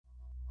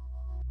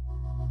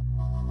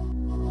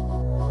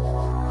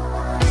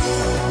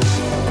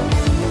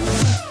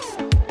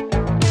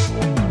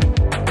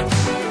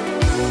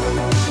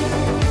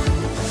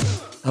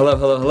Hello,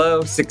 hello,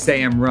 hello. 6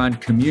 a.m. Run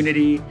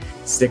community,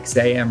 6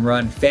 a.m.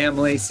 Run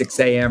family, 6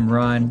 a.m.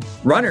 Run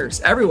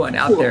runners, everyone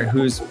out there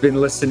who's been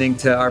listening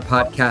to our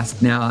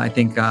podcast now. I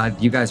think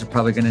you guys are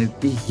probably going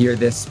to hear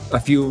this a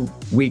few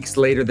weeks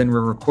later than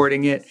we're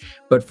recording it.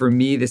 But for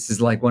me, this is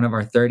like one of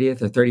our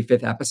 30th or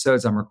 35th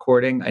episodes I'm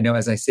recording. I know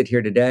as I sit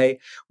here today,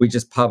 we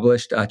just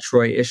published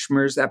Troy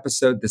Ishmer's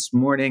episode this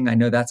morning. I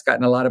know that's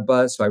gotten a lot of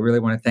buzz. So I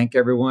really want to thank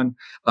everyone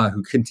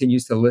who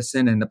continues to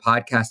listen. And the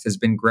podcast has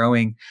been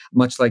growing,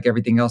 much like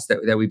everything else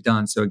that we've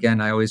done. So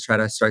again, I always try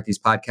to start these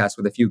podcasts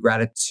with a few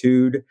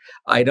gratitude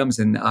items.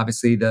 And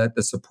obviously the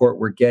support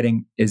we're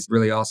getting is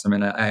really awesome.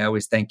 And I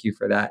always thank you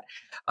for that.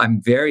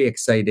 I'm very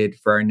excited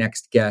for our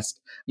next guest.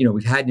 You know,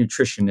 we've had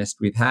nutritionists,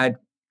 we've had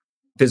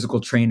physical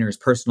trainers,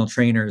 personal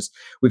trainers,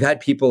 we've had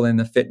people in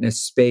the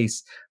fitness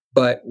space.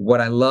 But what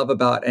I love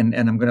about, and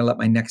I'm going to let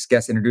my next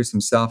guest introduce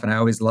himself, and I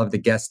always love the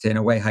guests to, in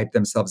a way, hype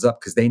themselves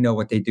up because they know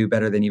what they do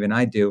better than even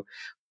I do.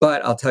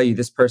 But I'll tell you,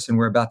 this person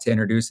we're about to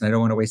introduce, and I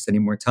don't want to waste any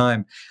more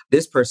time,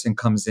 this person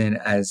comes in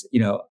as, you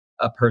know,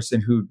 a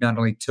person who not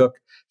only took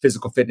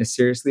physical fitness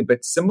seriously,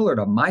 but similar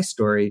to my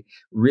story,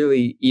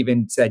 really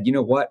even said, you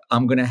know what,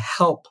 I'm going to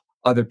help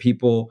other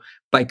people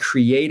by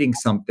creating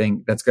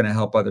something that's going to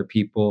help other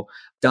people.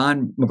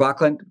 Don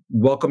McLaughlin,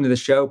 welcome to the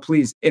show.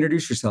 Please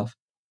introduce yourself.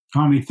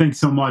 Tommy, thanks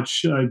so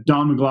much.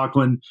 Don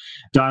McLaughlin,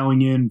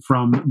 dialing in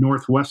from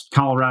Northwest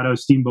Colorado,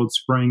 Steamboat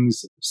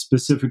Springs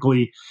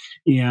specifically.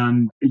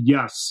 And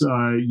yes,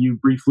 you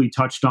briefly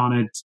touched on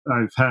it.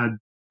 I've had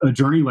a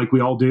journey like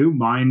we all do.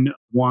 Mine,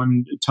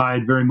 one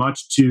tied very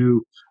much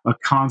to a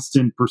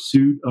constant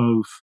pursuit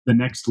of the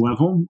next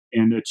level,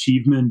 and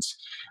achievement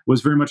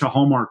was very much a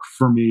hallmark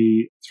for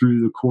me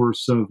through the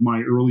course of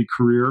my early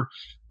career.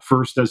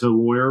 First as a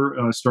lawyer,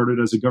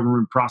 started as a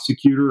government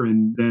prosecutor,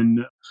 and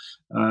then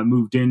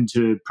moved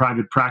into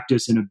private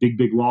practice in a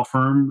big law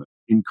firm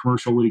in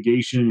commercial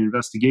litigation and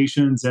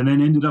investigations, and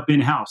then ended up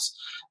in-house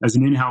as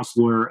an in-house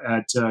lawyer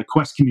at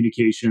Quest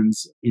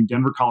Communications in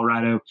Denver,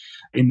 Colorado,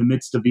 in the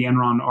midst of the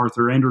Enron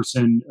Arthur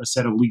Andersen a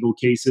set of legal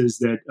cases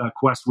that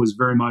Quest was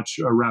very much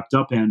wrapped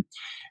up in.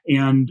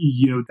 And,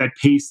 you know, that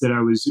pace that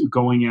I was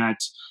going at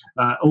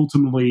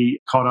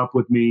ultimately caught up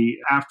with me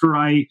after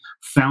I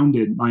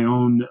founded my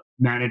own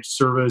managed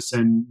service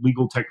and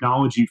legal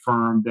technology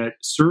firm that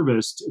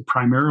serviced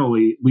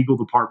primarily legal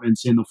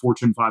departments in the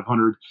Fortune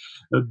 500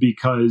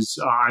 because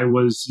I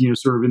was, you know,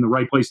 sort of in the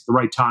right place at the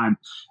right time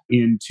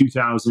in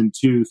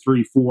 2002,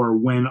 3, 4,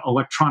 when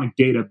electronic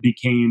data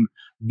became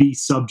the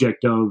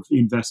subject of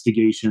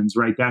investigations,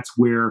 right? That's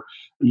where,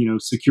 you know,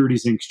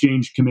 Securities and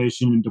Exchange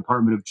Commission and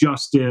Department of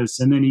Justice,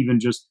 and then even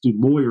just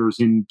lawyers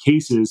in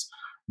cases,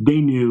 they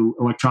knew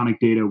electronic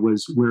data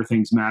was where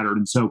things mattered.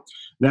 And so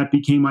that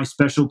became my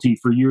specialty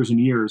for years and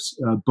years.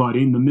 But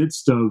in the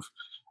midst of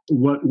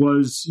what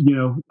was, you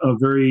know, a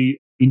very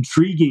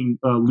intriguing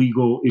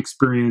legal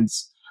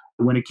experience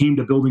when it came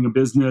to building a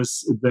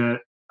business that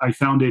I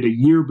founded a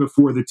year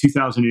before the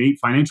 2008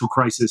 financial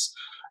crisis,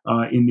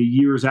 in the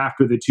years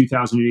after the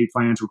 2008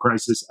 financial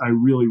crisis, I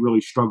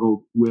really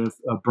struggled with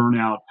a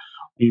burnout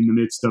in the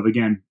midst of,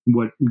 again,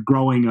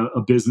 growing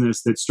a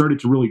business that started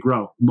to really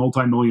grow,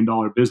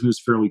 multi-million-dollar business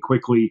fairly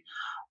quickly.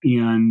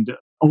 And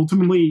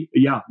ultimately,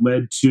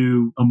 led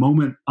to a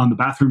moment on the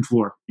bathroom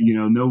floor, you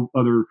know, no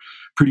other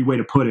pretty way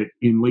to put it,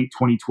 in late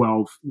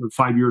 2012,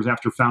 5 years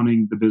after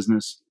founding the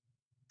business.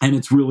 And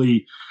it's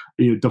really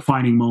a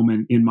defining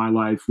moment in my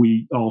life.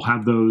 We all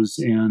have those.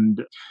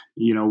 And,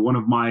 you know, one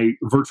of my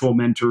virtual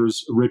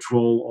mentors, Rich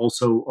Roll,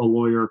 also a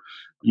lawyer,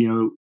 you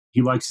know,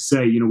 he likes to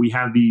say, you know, we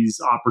have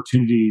these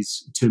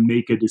opportunities to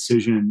make a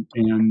decision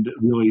and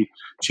really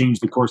change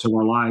the course of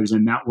our lives.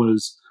 And that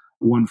was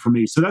one for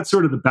me. So that's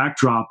sort of the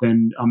backdrop.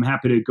 And I'm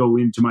happy to go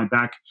into my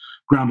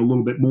background a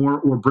little bit more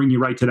or bring you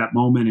right to that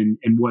moment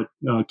and what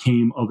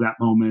came of that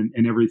moment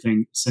and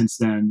everything since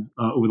then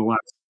over the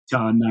last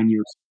 9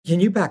 years. Can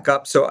you back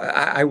up? So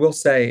I will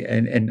say,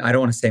 and I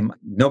don't want to say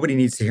nobody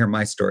needs to hear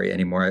my story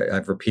anymore.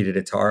 I've repeated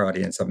it to our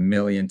audience a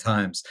million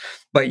times,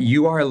 but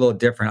you are a little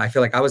different. I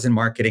feel like I was in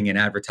marketing and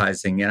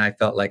advertising, and I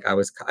felt like I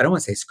don't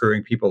want to say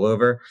screwing people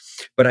over,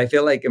 but I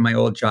feel like in my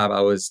old job, I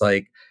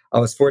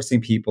was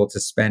forcing people to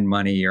spend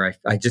money, or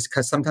I just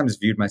sometimes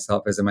viewed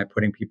myself as, am I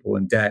putting people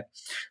in debt?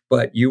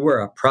 But you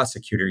were a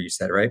prosecutor, you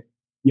said, right?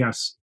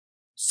 Yes.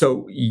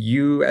 So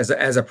you, as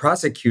a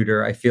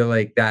prosecutor, I feel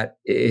like that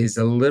is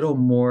a little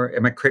more,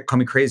 call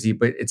me crazy,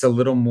 but it's a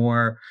little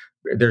more,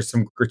 there's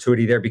some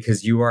gratuity there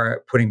because you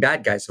are putting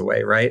bad guys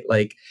away, right?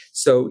 Like,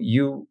 so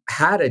you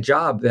had a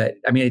job that,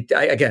 I mean,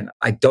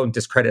 I don't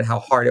discredit how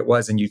hard it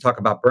was. And you talk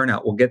about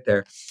burnout, we'll get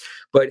there.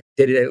 But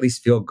did it at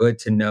least feel good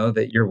to know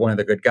that you're one of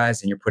the good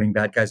guys and you're putting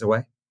bad guys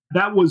away?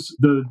 That was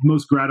the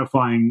most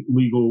gratifying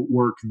legal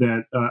work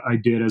that I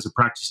did as a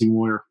practicing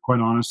lawyer,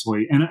 quite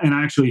honestly. And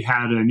I actually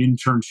had an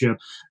internship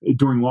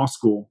during law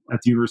school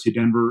at the University of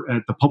Denver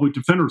at the Public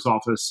Defender's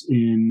Office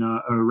in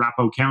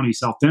Arapahoe County,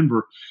 South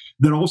Denver,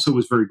 that also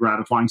was very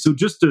gratifying. So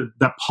just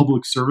that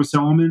public service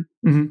element,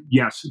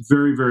 yes,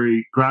 very,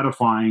 very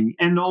gratifying.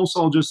 And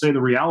also, I'll just say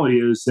the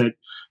reality is that,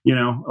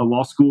 a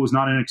law school is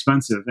not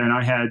inexpensive. And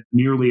I had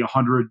nearly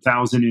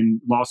 100,000 in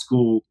law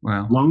school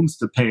Wow. loans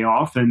to pay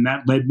off. And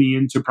that led me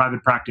into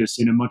private practice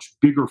in a much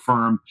bigger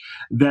firm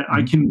that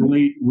I can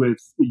relate with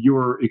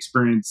your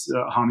experience,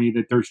 Hami,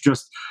 that there's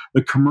just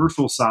the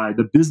commercial side,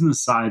 the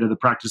business side of the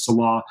practice of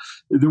law.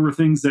 There were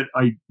things that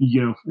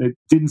it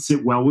didn't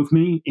sit well with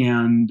me.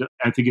 And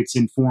I think it's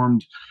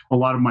informed a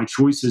lot of my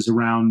choices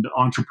around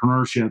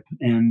entrepreneurship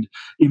and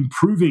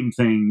improving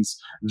things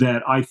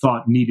that I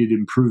thought needed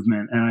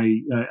improvement. And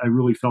I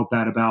really felt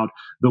that about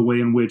the way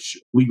in which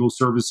legal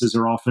services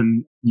are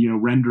often,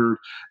 rendered,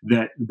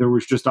 that there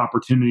was just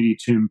opportunity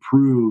to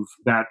improve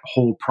that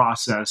whole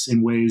process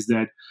in ways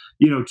that,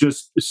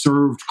 just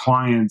served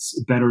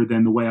clients better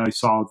than the way I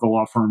saw the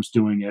law firms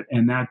doing it.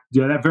 And that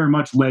very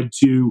much led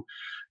to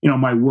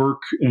my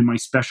work and my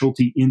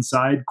specialty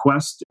inside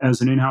Quest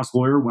as an in-house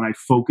lawyer, when I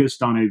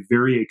focused on a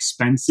very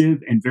expensive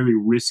and very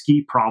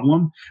risky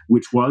problem,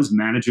 which was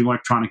managing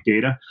electronic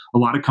data. A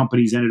lot of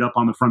companies ended up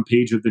on the front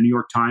page of the New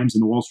York Times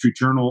and the Wall Street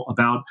Journal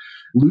about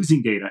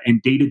losing data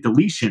and data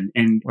deletion.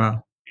 And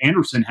wow.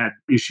 Anderson had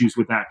issues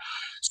with that.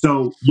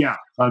 So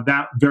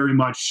that very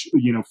much,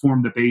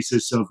 formed the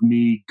basis of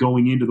me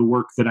going into the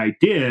work that I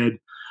did,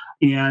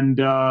 and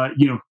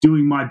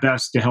doing my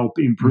best to help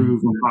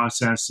improve the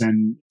process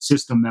and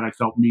system that I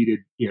felt needed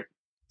it.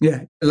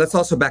 Yeah. Let's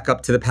also back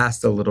up to the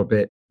past a little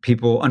bit.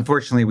 People,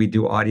 unfortunately, we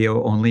do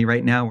audio only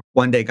right now.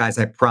 One day, guys,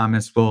 I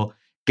promise we'll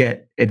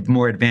get it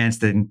more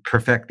advanced and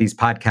perfect these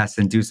podcasts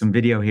and do some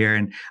video here.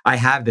 And I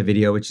have the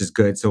video, which is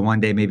good. So one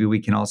day maybe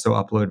we can also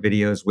upload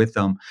videos with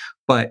them.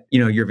 But,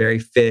 you're very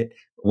fit.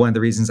 One of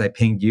the reasons I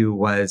pinged you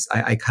was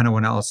I kind of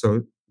want to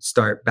also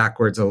start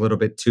backwards a little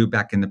bit too,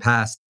 back in the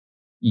past.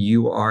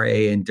 You are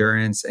a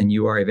endurance and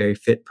you are a very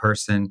fit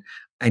person.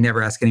 I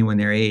never ask anyone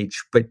their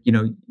age, but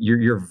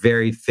you're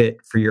very fit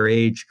for your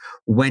age.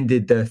 When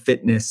did the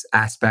fitness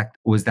aspect,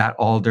 was that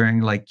all during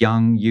like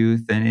young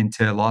youth and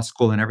into law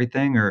school and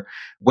everything? Or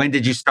when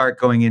did you start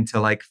going into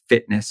like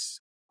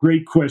fitness?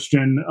 Great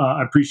question.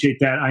 I appreciate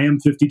that. I am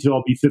 52.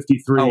 I'll be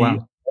 53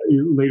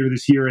 later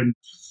this year. And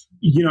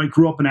I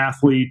grew up an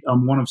athlete.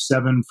 I'm one of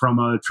 7 from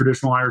a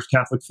traditional Irish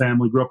Catholic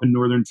family, grew up in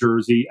Northern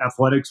Jersey.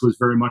 Athletics was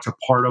very much a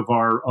part of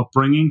our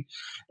upbringing.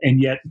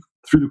 And yet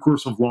through the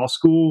course of law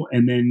school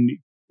and then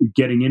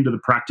getting into the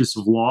practice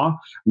of law,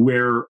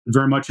 where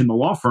very much in the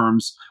law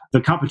firms, the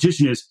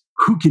competition is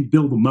who can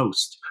bill the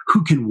most,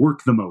 who can work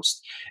the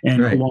most.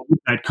 And along with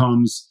that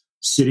comes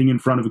sitting in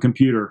front of a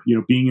computer,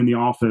 being in the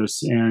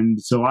office.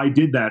 And so I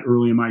did that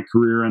early in my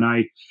career, and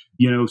I,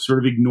 sort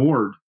of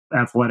ignored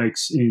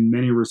athletics in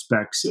many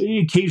respects.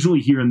 Occasionally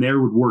here and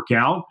there would work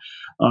out.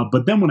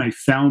 But then when I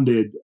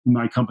founded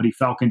my company,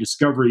 Falcon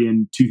Discovery,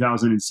 in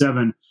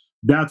 2007,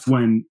 that's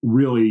when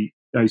really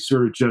I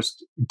sort of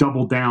just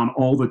doubled down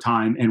all the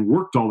time and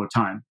worked all the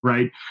time,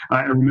 right?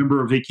 I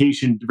remember a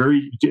vacation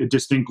very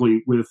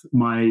distinctly with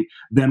my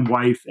then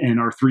wife and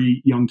our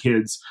 3 young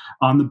kids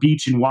on the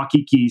beach in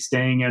Waikiki,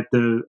 staying at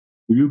the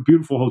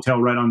beautiful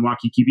hotel right on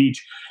Waikiki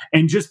Beach,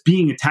 and just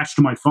being attached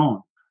to my phone,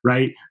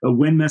 right?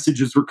 When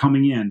messages were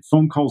coming in,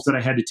 phone calls that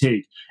I had to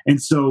take.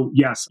 And so,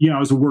 yes, I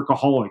was a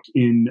workaholic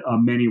in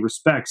many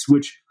respects,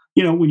 which,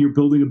 when you're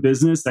building a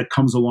business, that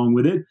comes along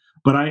with it.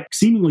 But I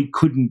seemingly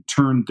couldn't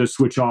turn the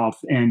switch off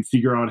and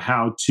figure out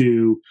how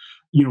to,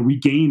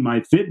 regain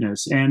my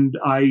fitness. And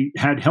I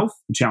had health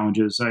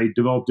challenges. I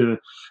developed a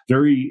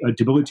very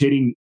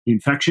debilitating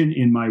infection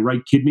in my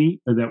right kidney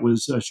that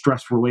was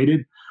stress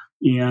related.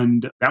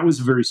 And that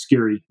was a very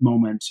scary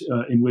moment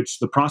in which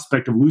the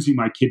prospect of losing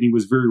my kidney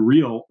was very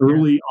real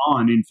early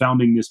on in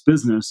founding this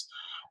business.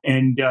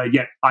 And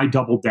yet I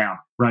doubled down,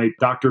 right?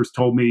 Doctors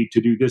told me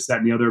to do this, that,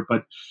 and the other.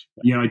 But,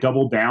 I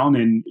doubled down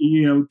and,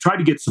 tried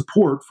to get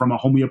support from a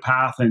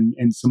homeopath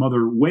and some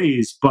other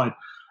ways, but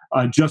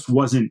just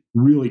wasn't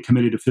really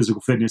committed to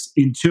physical fitness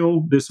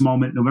until this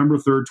moment, November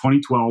 3rd,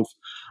 2012,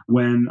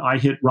 when I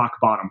hit rock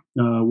bottom.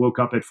 Woke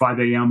up at 5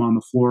 a.m. on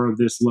the floor of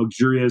this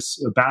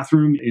luxurious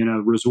bathroom in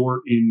a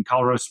resort in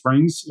Colorado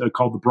Springs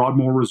called the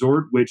Broadmoor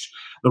Resort, which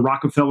the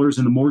Rockefellers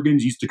and the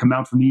Morgans used to come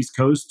out from the East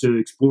Coast to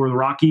explore the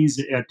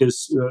Rockies at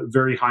this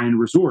very high-end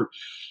resort.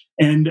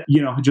 And,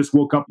 I just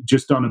woke up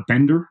just on a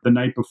bender the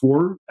night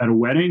before at a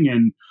wedding.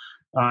 And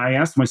I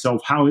asked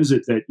myself, how is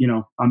it that,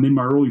 I'm in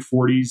my early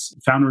 40s,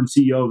 founder and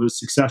CEO of a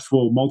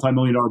successful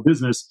multi-million-dollar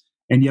business,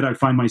 and yet I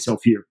find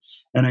myself here.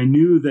 And I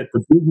knew that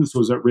the business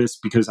was at risk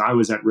because I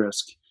was at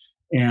risk,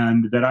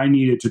 and that I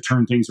needed to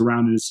turn things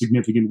around in a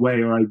significant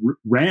way, or I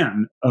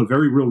ran a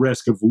very real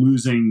risk of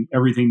losing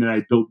everything that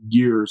I built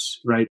years,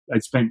 right?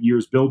 I'd spent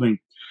years building.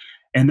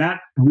 And that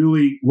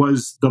really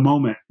was the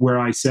moment where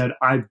I said,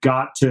 I've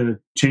got to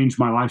change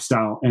my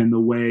lifestyle and the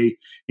way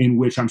in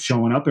which I'm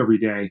showing up every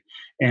day.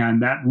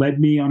 And that led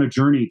me on a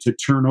journey to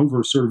turn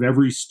over sort of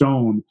every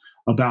stone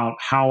about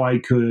how I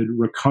could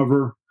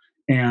recover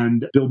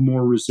and build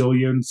more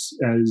resilience.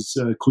 As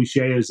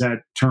cliche as that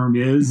term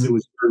is, it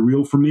was very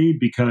real for me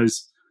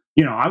because,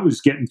 I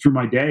was getting through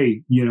my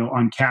day,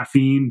 on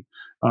caffeine,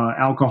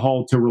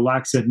 alcohol to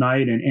relax at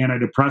night, and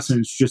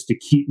antidepressants just to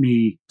keep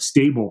me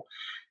stable.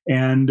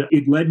 And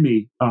it led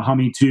me,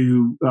 Hummy,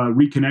 to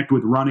reconnect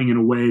with running in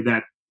a way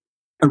that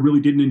I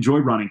really didn't enjoy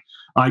running.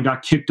 I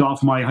got kicked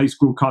off my high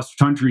school cross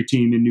country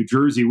team in New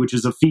Jersey, which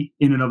is a feat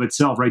in and of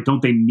itself, right?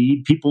 Don't they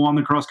need people on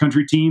the cross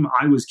country team?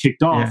 I was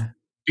kicked off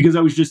because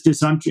I was just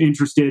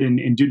disinterested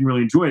and didn't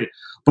really enjoy it.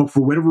 But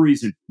for whatever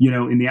reason,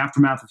 in the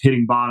aftermath of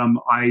hitting bottom,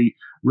 I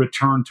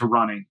returned to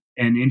running,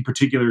 and in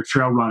particular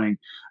trail running.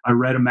 I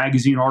read a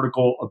magazine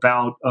article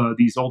about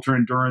these ultra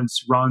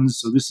endurance runs.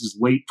 So this is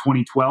late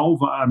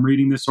 2012. I'm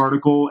reading this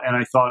article and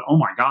I thought, oh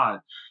my God,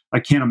 I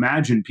can't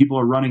imagine people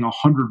are running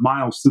 100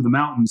 miles through the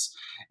mountains.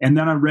 And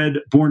then I read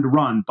Born to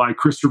Run by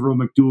Christopher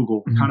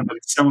McDougall, kind of a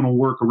seminal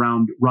work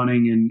around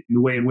running and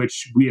the way in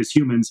which we as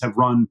humans have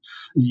run,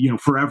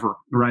 forever,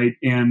 right?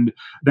 And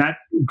that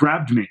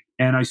grabbed me.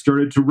 And I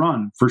started to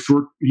run for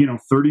short,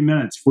 30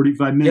 minutes,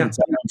 45 minutes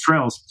on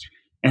trails.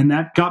 And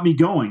that got me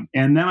going.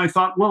 And then I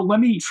thought, well,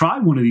 let me try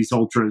one of these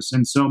ultras.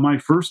 And so my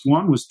first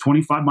one was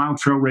 25-mile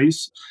trail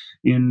race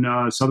in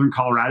southern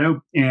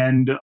Colorado.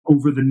 And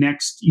over the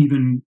next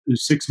even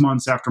 6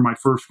 months after my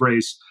first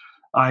race,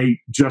 I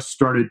just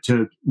started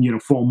to,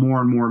 fall more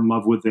and more in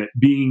love with it,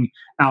 being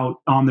out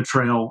on the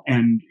trail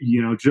and,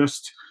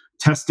 just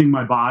testing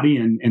my body.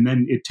 And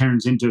then it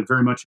turns into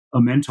very much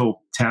a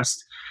mental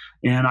test.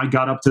 And I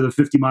got up to the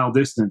 50-mile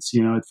distance,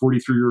 at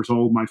 43 years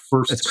old, my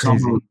first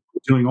summer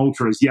doing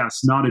ultras.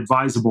 Yes, not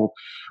advisable,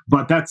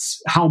 but that's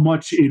how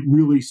much it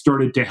really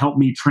started to help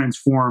me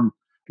transform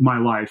my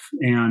life.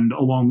 And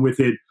along with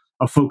it,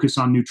 a focus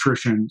on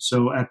nutrition.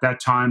 So at that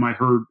time, I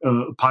heard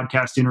a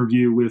podcast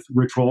interview with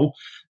Rich Roll,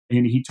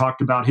 and he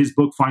talked about his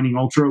book, Finding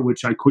Ultra,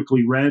 which I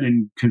quickly read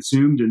and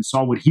consumed and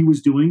saw what he was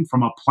doing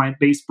from a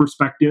plant-based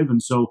perspective.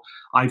 And so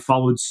I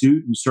followed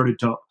suit and started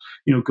to,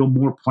 go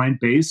more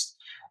plant-based,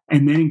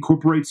 and then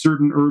incorporate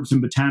certain herbs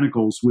and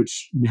botanicals,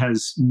 which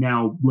has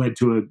now led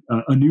to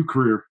a new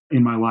career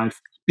in my life.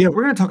 Yeah,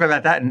 we're going to talk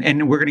about that,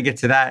 and we're going to get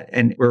to that,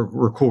 and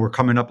we're cool. We're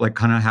coming up like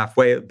kind of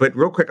halfway. But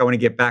real quick, I want to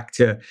get back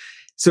to,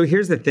 so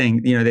here's the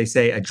thing, they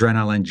say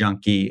adrenaline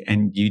junkie,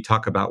 and you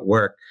talk about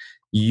work.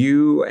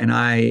 You and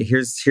I,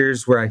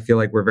 here's where I feel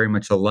like we're very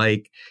much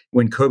alike.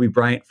 When Kobe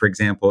Bryant, for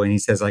example, and he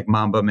says like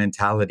Mamba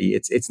mentality,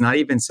 it's not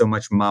even so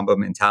much Mamba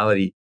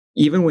mentality.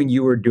 Even when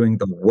you were doing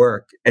the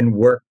work and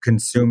work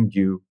consumed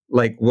you,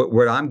 like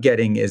what I'm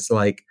getting is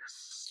like,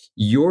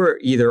 you're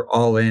either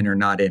all in or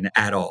not in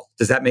at all.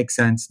 Does that make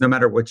sense? No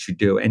matter what you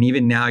do. And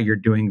even now you're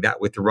doing that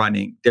with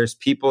running. There's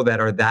people that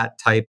are that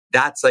type.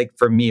 That's like,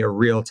 for me, a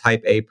real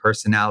type A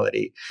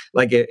personality.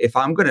 Like if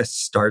I'm going to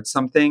start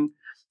something,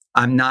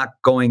 I'm not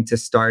going to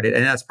start it.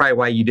 And that's probably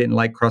why you didn't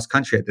like cross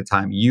country at the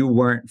time. You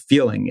weren't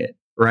feeling it,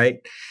 right?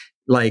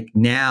 Like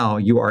now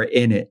you are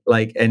in it.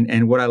 Like,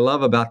 and what I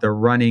love about the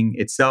running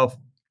itself,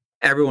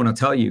 everyone will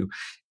tell you,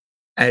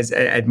 as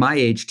at my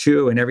age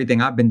too, and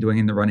everything I've been doing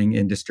in the running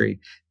industry,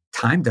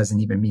 time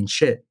doesn't even mean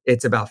shit.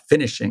 It's about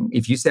finishing.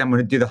 If you say I'm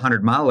going to do the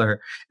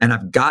 100-miler and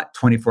I've got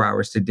 24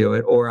 hours to do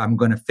it, or I'm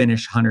going to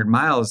finish 100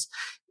 miles,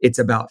 it's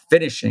about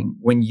finishing.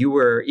 When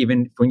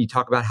you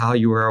talk about how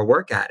you were a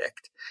work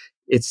addict,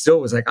 it still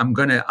was like, I'm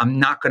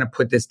not going to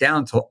put this down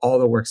until all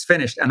the work's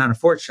finished. And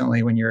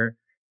unfortunately, when you're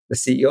the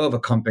CEO of a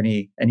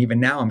company, and even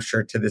now, I'm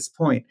sure to this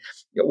point,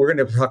 we're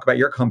going to talk about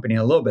your company in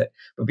a little bit,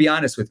 but be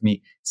honest with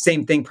me,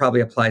 same thing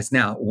probably applies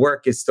now.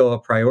 Work is still a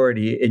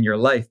priority in your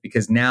life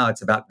because now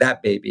it's about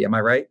that baby. Am I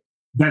right?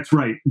 That's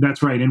right.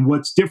 That's right. And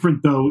what's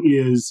different though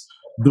is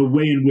the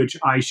way in which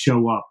I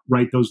show up,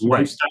 right? Those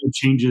lifestyle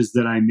changes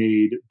that I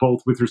made,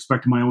 both with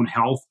respect to my own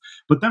health,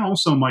 but then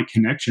also my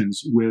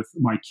connections with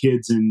my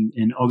kids and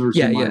others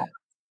in my life,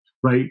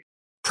 right?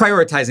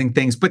 Prioritizing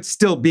things, but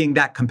still being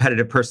that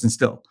competitive person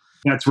still.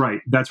 That's right.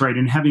 That's right.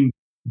 And having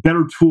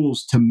better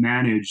tools to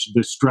manage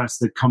the stress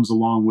that comes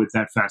along with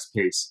that fast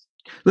pace.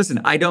 Listen,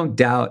 I don't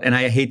doubt, and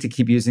I hate to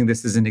keep using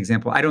this as an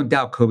example, I don't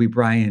doubt Kobe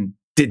Bryant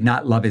did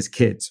not love his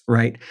kids,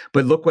 right?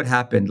 But look what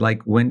happened.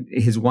 Like when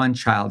his one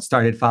child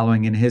started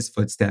following in his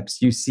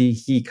footsteps, you see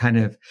he kind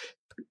of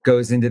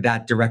goes into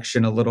that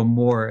direction a little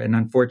more. And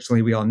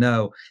unfortunately, we all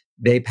know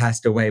they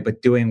passed away,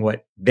 but doing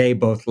what they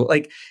both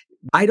like.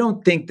 I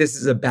don't think this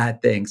is a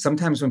bad thing.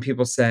 Sometimes when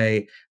people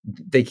say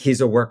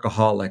he's a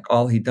workaholic,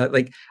 all he does,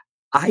 like,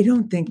 I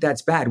don't think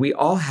that's bad. We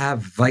all have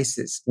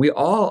vices. We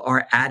all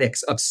are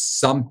addicts of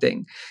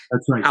something.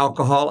 That's right.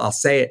 Alcohol, I'll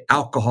say it,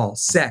 alcohol,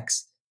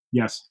 sex.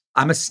 Yes.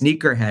 I'm a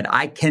sneakerhead.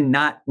 I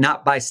cannot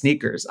not buy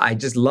sneakers. I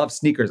just love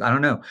sneakers. I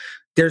don't know.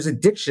 There's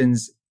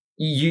addictions,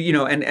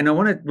 and I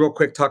want to real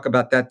quick talk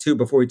about that too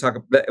before we talk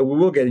about,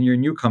 we'll get in your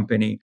new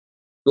company.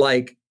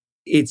 Like,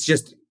 it's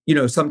just,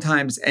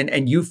 sometimes,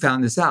 and you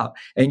found this out,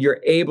 and you're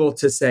able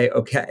to say,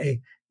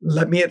 okay,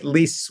 let me at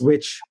least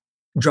switch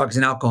drugs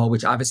and alcohol,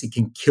 which obviously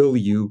can kill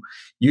you.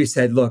 You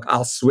said, look,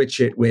 I'll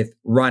switch it with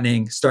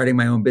running, starting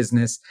my own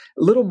business,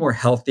 a little more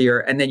healthier.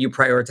 And then you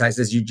prioritize,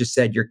 as you just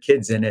said, your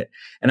kids in it.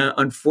 And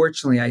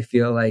unfortunately, I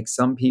feel like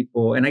some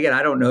people, and again,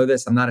 I don't know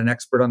this, I'm not an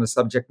expert on the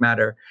subject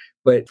matter,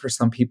 but for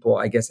some people,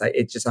 I guess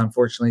it just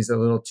unfortunately is a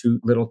little too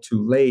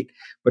late,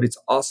 but it's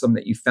awesome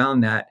that you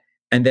found that.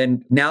 And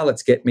then now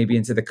let's get maybe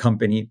into the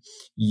company.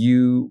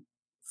 You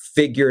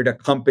figured a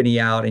company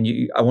out, and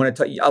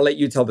I'll let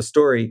you tell the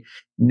story.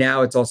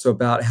 Now it's also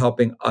about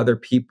helping other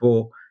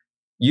people.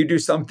 You do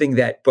something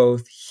that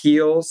both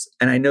heals,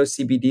 and I know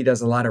CBD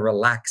does a lot of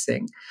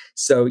relaxing.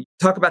 So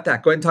talk about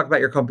that. Go ahead and talk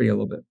about your company a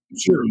little bit.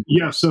 Sure.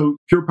 Yeah. So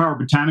Pure Power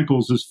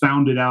Botanicals was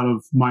founded out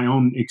of my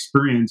own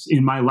experience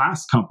in my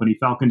last company,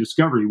 Falcon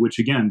Discovery, which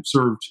again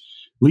served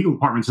legal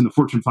departments in the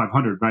Fortune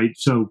 500, right?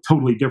 So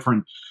totally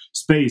different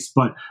space.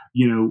 But,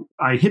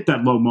 I hit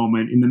that low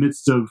moment in the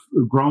midst of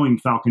growing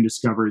Falcon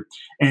Discovery.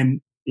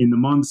 And in the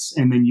months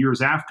and then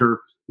years after,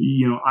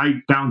 I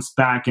bounced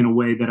back in a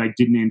way that I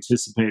didn't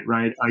anticipate,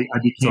 right? I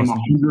became a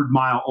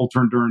 100-mile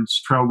ultra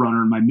endurance trail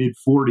runner in my mid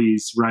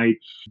 40s, right?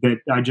 That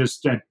I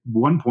just at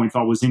one point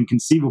thought was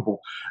inconceivable.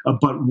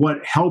 But what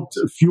helped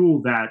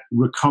fuel that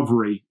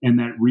recovery and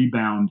that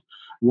rebound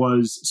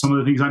was some of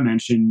the things I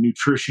mentioned: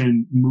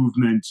 nutrition,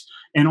 movement,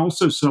 and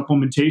also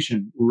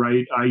supplementation,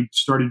 right? I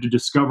started to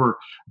discover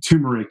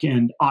turmeric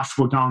and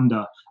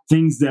ashwagandha,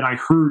 things that I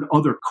heard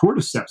other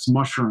cordyceps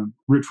mushroom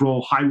rich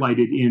roll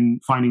highlighted in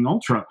Finding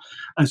Ultra.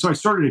 And so I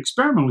started to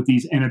experiment with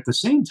these. And at the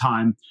same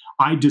time,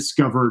 I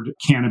discovered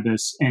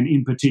cannabis, and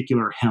in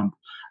particular hemp.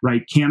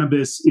 Right.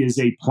 Cannabis is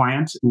a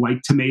plant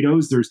like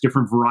tomatoes. There's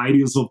different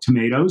varieties of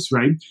tomatoes,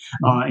 right?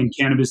 And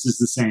cannabis is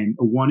the same.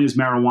 One is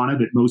marijuana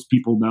that most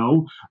people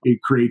know.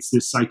 It creates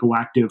this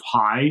psychoactive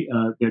high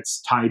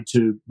that's tied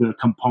to the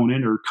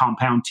component or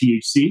compound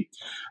THC.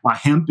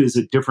 Hemp is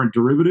a different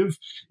derivative.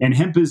 And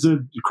hemp is a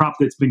crop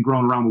that's been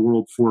grown around the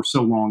world for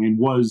so long and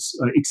was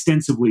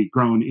extensively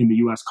grown in the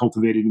U.S.,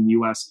 cultivated in the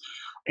U.S.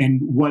 And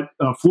what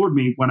floored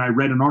me when I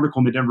read an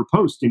article in the Denver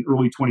Post in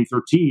early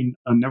 2013,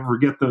 I'll never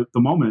forget the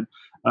moment.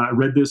 I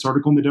read this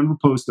article in the Denver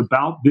Post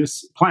about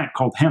this plant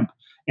called hemp,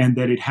 and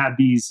that it had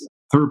these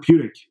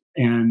therapeutic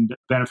and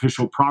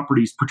beneficial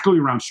properties, particularly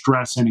around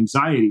stress and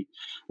anxiety.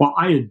 While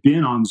I had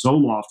been on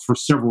Zoloft for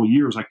several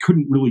years, I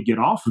couldn't really get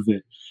off of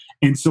it.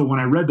 And so when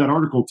I read that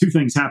article, two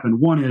things happened.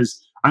 One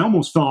is I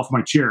almost fell off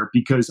my chair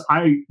because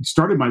I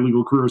started my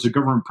legal career as a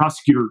government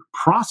prosecutor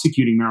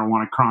prosecuting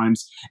marijuana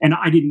crimes, and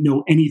I didn't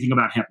know anything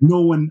about hemp.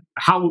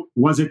 How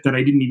was it that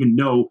I didn't even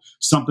know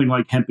something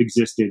like hemp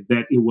existed,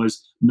 that it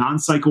was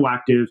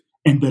non-psychoactive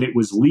and that it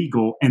was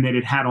legal and that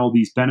it had all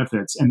these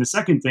benefits? And the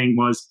second thing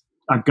was,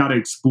 I've got to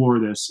explore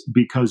this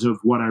because of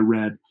what I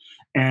read.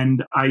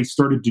 And I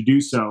started to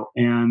do so.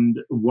 And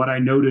what I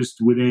noticed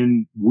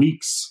within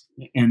weeks,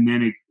 and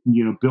then it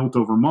built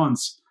over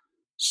months,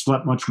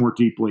 slept much more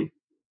deeply.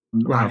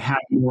 Wow. I had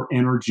more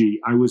energy.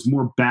 I was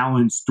more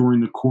balanced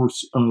during the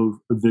course of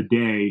the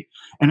day,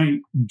 and I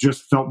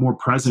just felt more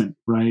present,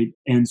 right?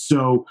 And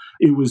so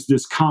it was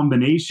this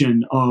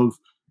combination of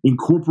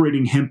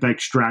incorporating hemp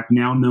extract,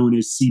 now known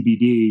as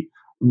CBD,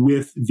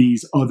 with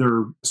these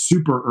other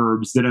super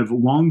herbs that have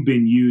long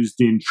been used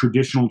in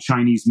traditional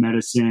Chinese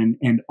medicine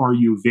and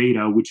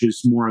Ayurveda, which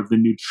is more of the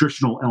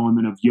nutritional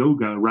element of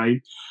yoga, right?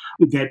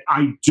 That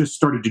I just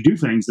started to do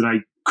things that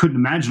I couldn't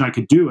imagine I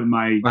could do in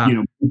my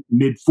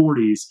mid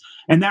 40s.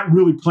 And that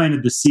really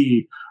planted the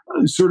seed.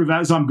 Sort of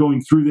as I'm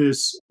going through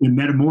this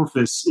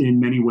metamorphosis in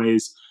many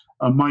ways,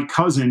 my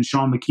cousin,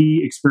 Sean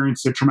McKee,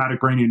 experienced a traumatic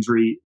brain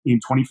injury in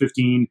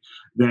 2015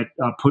 that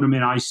put him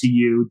in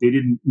ICU. They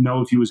didn't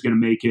know if he was going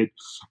to make it.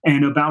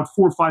 And about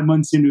 4 or 5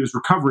 months into his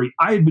recovery,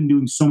 I had been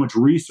doing so much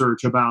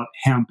research about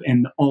hemp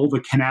and all the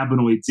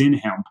cannabinoids in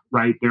hemp,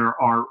 right? There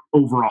are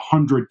over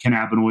 100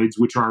 cannabinoids,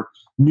 which are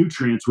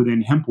nutrients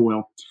within hemp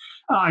oil.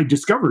 I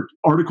discovered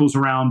articles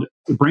around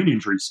brain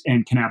injuries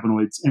and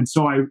cannabinoids. And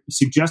so I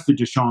suggested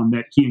to Sean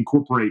that he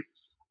incorporate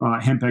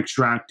hemp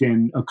extract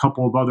and a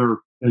couple of other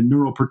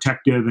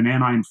neuroprotective and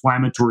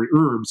anti-inflammatory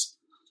herbs.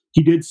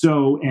 He did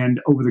so,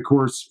 and over the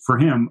course for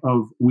him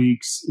of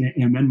weeks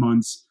and then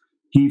months,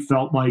 he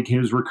felt like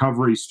his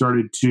recovery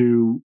started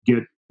to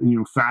get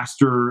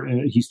faster.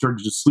 He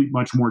started to sleep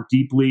much more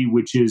deeply,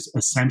 which is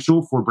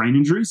essential for brain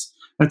injuries.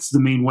 That's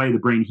the main way the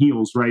brain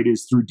heals, right,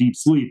 is through deep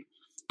sleep.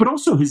 But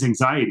also his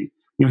anxiety.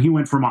 He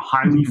went from a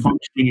highly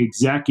functioning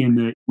exec in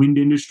the wind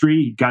industry.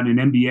 He got an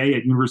MBA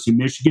at University of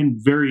Michigan,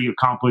 very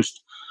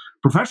accomplished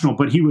professional,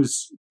 but he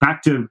was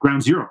back to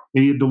ground zero.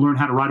 He had to learn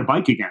how to ride a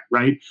bike again,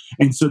 right?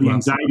 And so the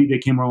anxiety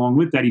that came along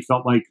with that, he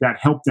felt like that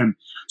helped him.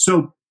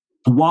 So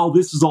while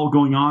this is all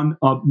going on,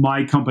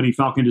 my company,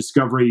 Falcon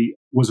Discovery,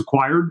 was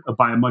acquired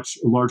by a much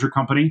larger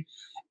company.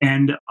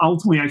 And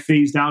ultimately, I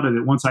phased out of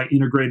it. Once I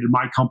integrated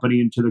my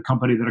company into the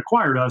company that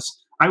acquired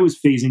us, I was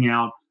phasing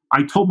out.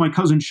 I told my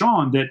cousin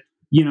Sean that,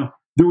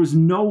 there was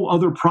no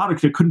other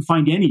product, I couldn't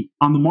find any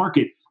on the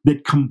market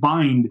that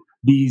combined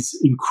these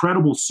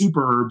incredible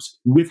super herbs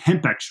with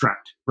hemp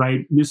extract,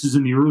 right? This is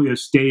in the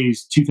earliest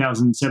days,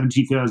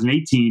 2017,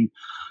 2018,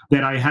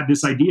 that I had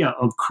this idea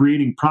of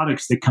creating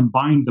products that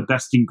combine the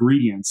best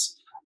ingredients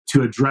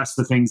to address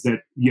the things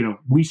that,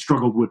 we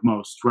struggled with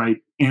most, right?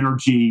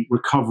 Energy,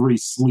 recovery,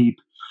 sleep.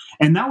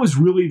 And that was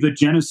really the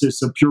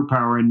genesis of Pure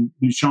Power. And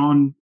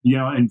Sean,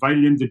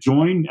 invited him to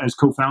join as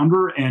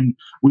co-founder, and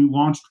we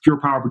launched Pure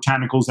Power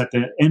Botanicals at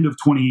the end of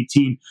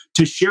 2018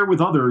 to share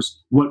with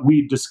others what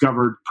we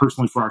discovered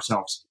personally for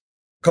ourselves.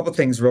 A couple of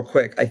things real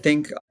quick. I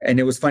think, and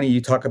it was funny you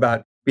talk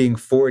about being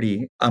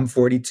 40, I'm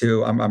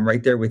 42, I'm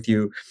right there with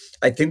you.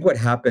 I think what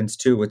happens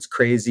too, what's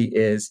crazy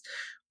is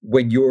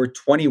when you're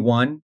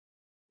 21,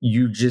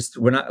 you just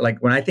when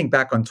I think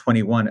back on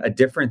 21, a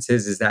difference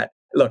is that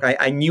look,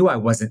 I knew I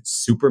wasn't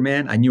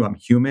Superman. I knew I'm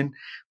human,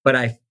 but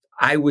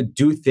I would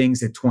do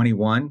things at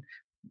 21,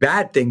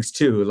 bad things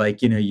too.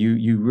 Like,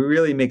 you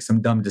really make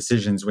some dumb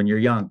decisions when you're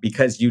young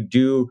because you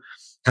do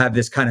have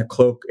this kind of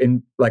cloak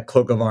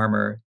of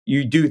armor.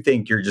 You do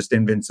think you're just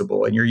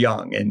invincible and you're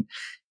young, and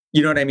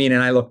you know what I mean?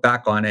 And I look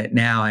back on it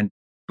now,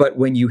 but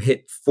when you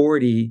hit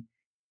 40,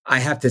 I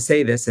have to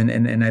say this,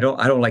 and I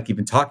don't like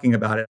even talking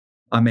about it.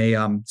 I'm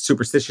a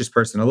superstitious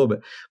person a little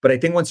bit, but I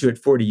think once you hit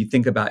 40, you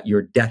think about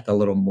your death a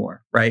little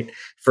more, right?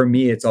 For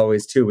me, it's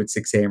always too with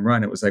 6 a.m.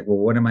 run. It was like, well,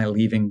 what am I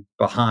leaving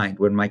behind?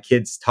 When my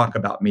kids talk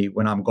about me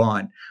when I'm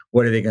gone,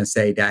 what are they going to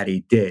say?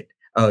 Daddy did.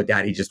 Oh,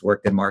 daddy just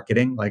worked in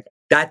marketing. Like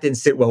that didn't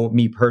sit well with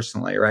me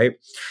personally, right?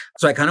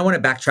 So I kind of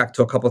want to backtrack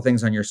to a couple of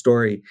things on your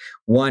story.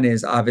 One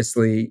is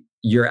obviously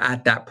you're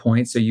at that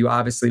point. So you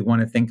obviously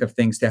want to think of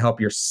things to help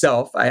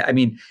yourself. I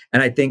mean,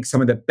 and I think some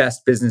of the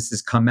best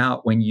businesses come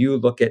out when you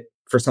look at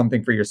for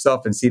something for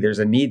yourself and see there's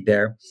a need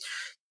there.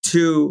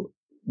 Two,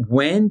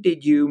 when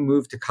did you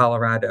move to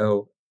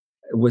Colorado?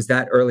 Was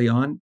that early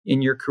on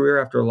in your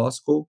career after law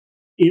school?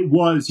 It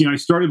was, I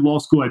started law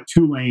school at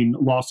Tulane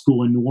Law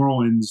School in New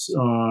Orleans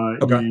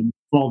in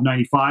fall of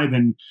 95.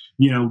 And,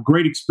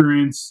 great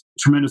experience,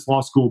 tremendous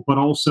law school. But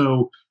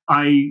also,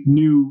 I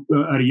knew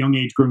at a young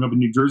age growing up in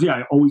New Jersey,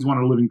 I always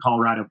wanted to live in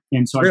Colorado.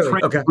 And so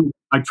Really?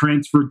 I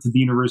transferred to the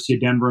University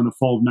of Denver in the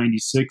fall of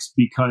 96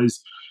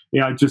 because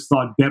I just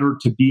thought better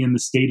to be in the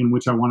state in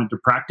which I wanted to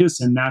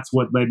practice. And that's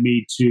what led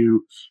me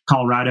to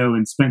Colorado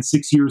and spent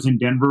 6 years in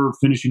Denver,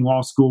 finishing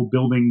law school,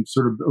 building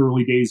sort of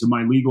early days of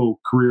my legal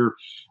career.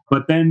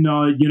 But then,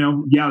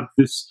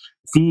 this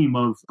theme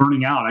of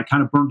burning out, I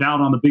kind of burned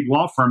out on the big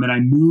law firm and I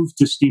moved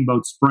to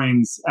Steamboat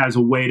Springs as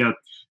a way to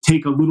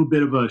take a little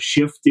bit of a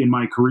shift in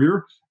my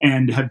career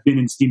and have been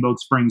in Steamboat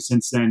Springs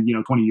since then,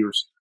 20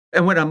 years.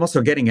 And what I'm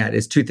also getting at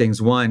is two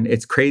things. One,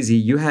 it's crazy.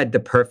 You had the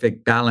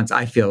perfect balance,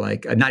 I feel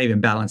like, not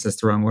even balance is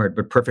the wrong word,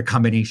 but perfect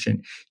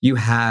combination. You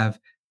have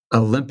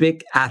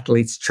Olympic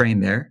athletes train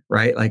there,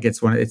 right? Like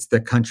it's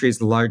the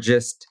country's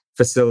largest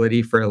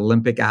facility for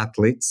Olympic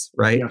athletes,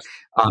 right? Yes.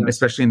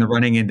 Especially in the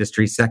running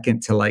industry,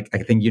 second to I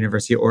think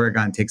University of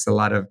Oregon takes a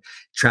lot of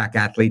track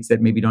athletes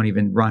that maybe don't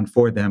even run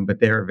for them, but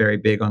they're very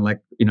big on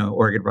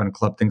Oregon Run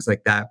Club, things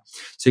like that.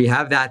 So you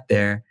have that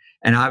there.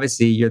 And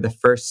obviously, you're the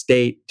first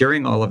state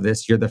during all of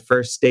this. You're the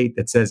first state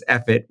that says,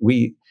 "F it,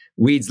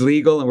 weed's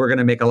legal, and we're going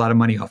to make a lot of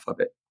money off of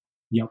it."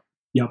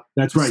 Yep,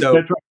 that's right. That's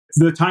right.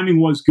 The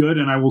timing was good,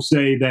 and I will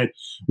say that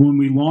when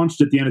we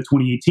launched at the end of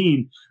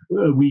 2018,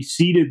 we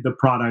seeded the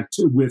product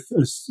with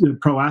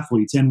pro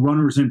athletes and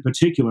runners in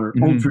particular,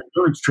 ultra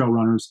endurance trail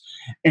runners,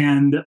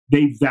 and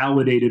they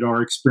validated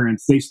our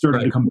experience. They started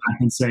to come back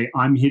and say,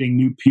 "I'm hitting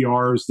new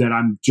PRs that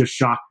I'm just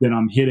shocked that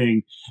I'm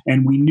hitting,"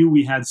 and we knew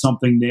we had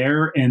something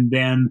there. And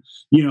then,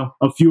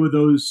 a few of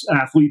those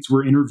athletes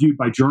were interviewed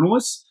by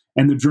journalists.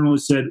 And the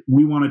journalist said,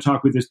 "We want to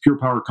talk with this Pure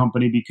Power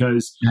company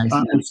because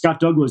Scott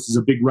Douglas is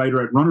a big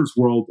writer at Runner's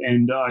World."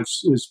 And I've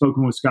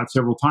spoken with Scott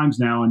several times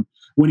now. And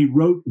when he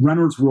wrote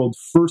Runner's World's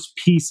first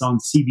piece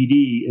on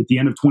CBD at the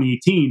end of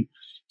 2018,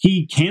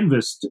 he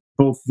canvassed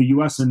both the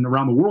US and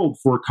around the world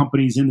for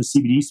companies in the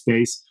CBD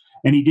space.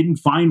 And he didn't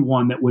find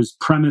one that was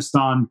premised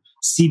on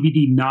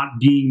CBD not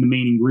being the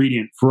main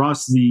ingredient. For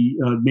us, the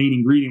main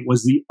ingredient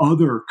was the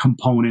other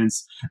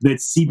components that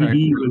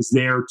CBD was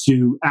there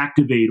to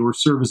activate or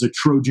serve as a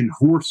Trojan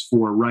horse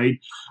for, right?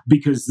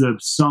 Because the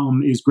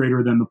sum is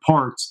greater than the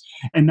parts.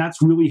 And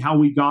that's really how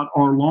we got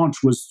our launch,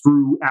 was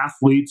through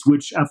athletes,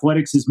 which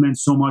athletics has meant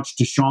so much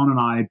to Sean and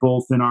I,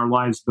 both in our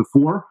lives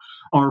before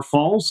our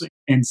falls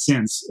and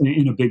since,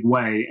 in a big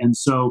way. And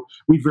so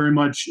we very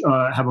much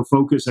have a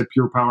focus at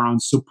Pure Power on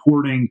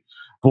supporting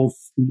both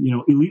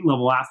elite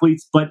level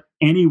athletes, but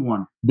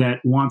anyone that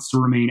wants to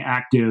remain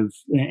active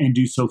and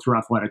do so through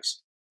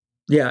athletics.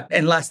 Yeah.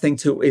 And last thing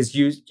too is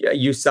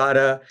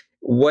USADA.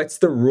 What's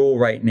the rule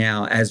right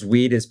now as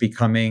weed is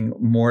becoming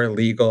more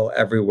legal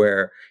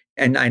everywhere?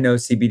 And I know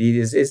CBD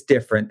is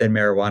different than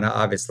marijuana,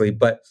 obviously,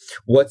 but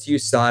what's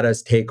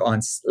USADA's take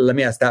on, let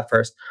me ask that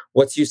first.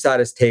 What's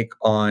USADA's take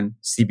on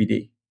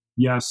CBD?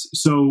 Yes.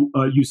 So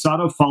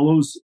USADA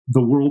follows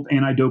the World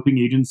Anti-Doping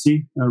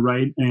Agency,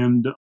 right?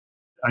 And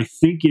I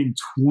think in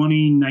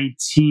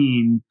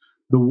 2019,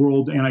 the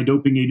World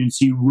Anti-Doping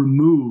Agency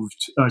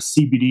removed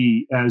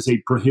CBD as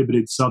a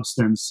prohibited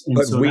substance. And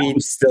but so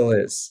weed still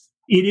is.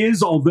 It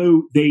is,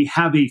 although they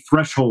have a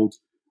threshold,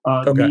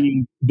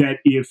 meaning that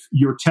if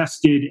you're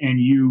tested and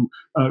you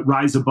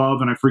rise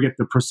above, and I forget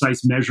the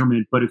precise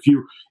measurement, but if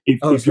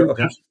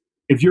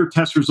your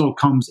test result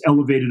comes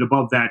elevated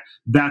above that,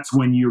 that's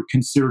when you're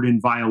considered in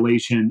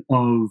violation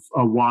of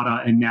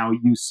WADA and now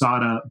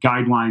USADA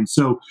guidelines.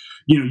 So,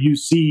 you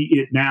see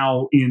it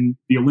now in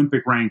the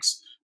Olympic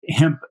ranks.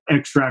 hemp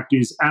extract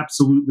is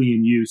absolutely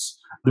in use.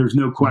 There's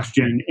no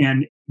question.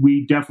 And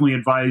we definitely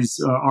advise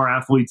our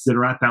athletes that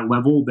are at that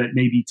level that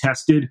may be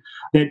tested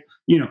that,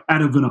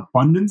 out of an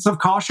abundance of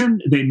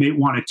caution, they may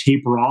want to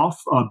taper off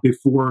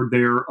before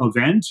their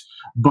event.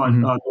 But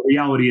the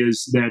reality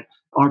is that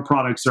our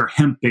products are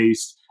hemp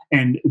based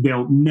and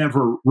they'll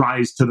never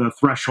rise to the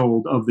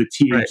threshold of the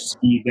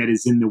THC that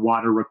is in the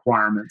water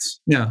requirements.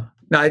 No,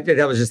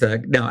 that was just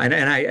and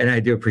I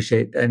do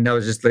appreciate, and that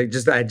was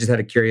I just had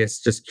a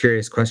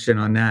curious question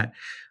on that.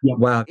 Yep.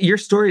 Wow, your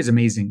story is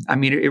amazing. I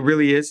mean, it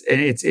really is,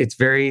 and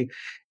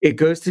it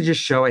goes to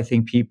just show, I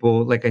think,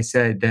 people, like I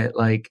said, that,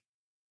 like,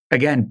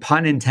 again,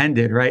 pun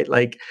intended, right?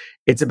 Like,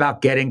 it's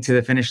about getting to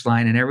the finish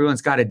line, and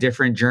everyone's got a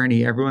different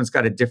journey, everyone's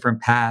got a different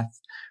path,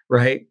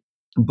 right?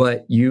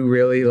 But you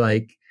really,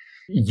 like,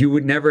 you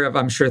would never have,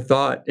 I'm sure,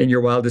 thought in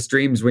your wildest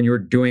dreams when you were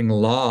doing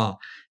law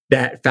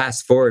that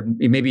fast forward,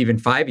 maybe even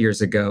 5 years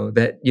ago,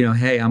 that,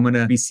 hey, I'm going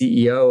to be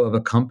CEO of a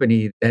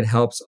company that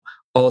helps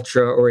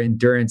ultra or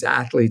endurance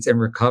athletes and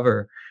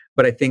recover.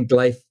 But I think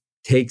life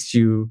takes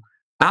you.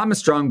 I'm a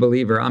strong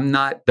believer. I'm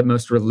not the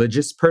most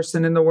religious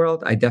person in the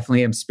world. I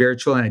definitely am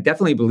spiritual, and I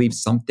definitely believe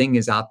something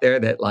is out there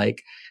that,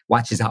 like,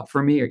 watches out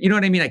for me, or, you know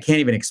what I mean? I can't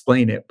even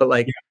explain it, but,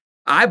 like,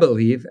 I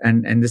believe,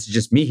 and this is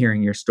just me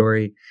hearing your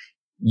story,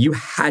 you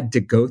had to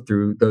go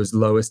through those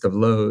lowest of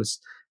lows,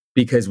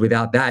 because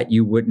without that,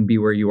 you wouldn't be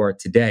where you are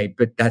today.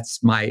 But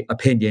that's my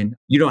opinion.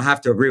 You don't have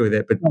to agree with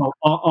it. But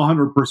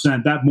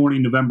 100%. That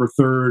morning, November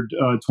 3rd,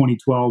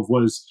 2012,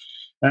 was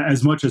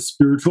as much a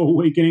spiritual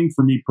awakening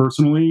for me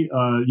personally.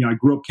 I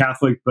grew up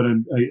Catholic, but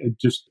I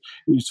just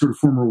sort of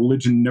form a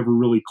religion never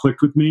really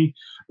clicked with me.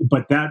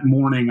 But that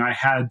morning, I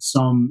had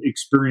some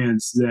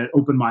experience that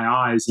opened my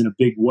eyes in a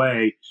big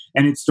way.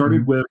 And it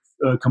started with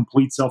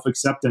complete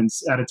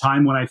self-acceptance at a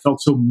time when I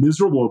felt so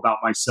miserable about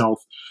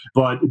myself.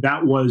 But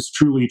that was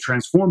truly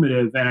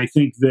transformative. And I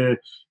think that,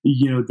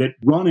 that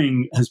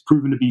running has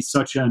proven to be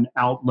such an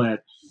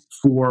outlet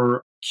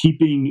for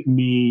keeping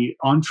me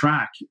on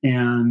track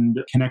and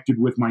connected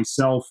with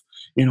myself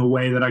in a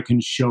way that I can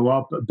show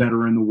up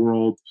better in the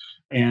world.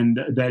 And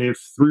that if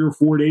 3 or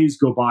 4 days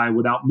go by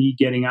without me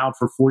getting out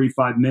for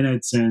 45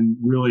 minutes and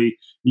really,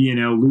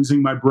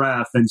 losing my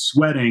breath and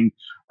sweating,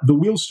 the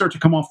wheels start to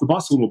come off the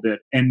bus a little bit.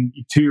 And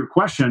to your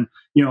question,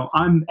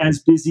 I'm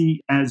as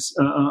busy as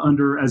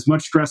under as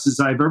much stress as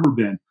I've ever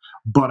been.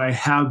 But I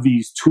have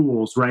these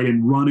tools, right?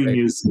 And running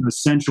is an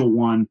essential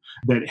one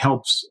that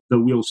helps the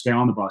wheels stay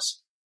on the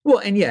bus. Well,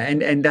 and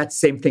and that's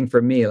the same thing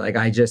for me. Like,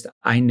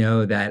 I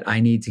know that I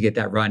need to get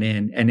that run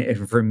in.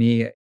 And for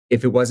me,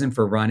 if it wasn't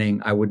for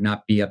running, I would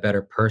not be a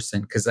better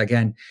person. Because,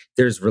 again,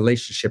 there's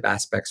relationship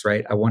aspects,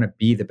 right? I want to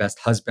be the best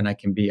husband I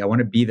can be. I want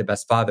to be the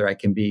best father I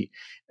can be.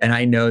 And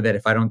I know that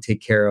if I don't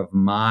take care of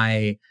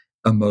my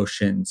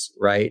emotions,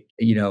 right?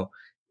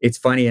 It's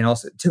funny. And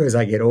also, too, as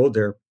I get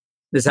older,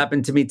 this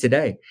happened to me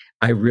today.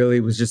 I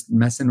really was just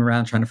messing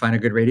around trying to find a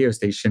good radio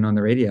station on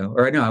the radio.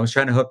 Or no, I was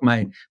trying to hook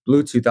my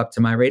Bluetooth up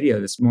to my radio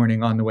this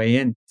morning on the way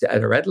in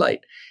at a red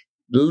light.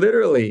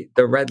 Literally,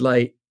 the red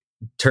light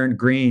turned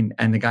green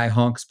and the guy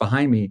honks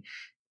behind me.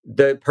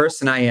 The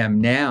person I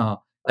am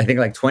now, I think,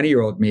 like,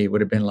 20-year-old me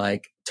would have been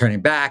like turning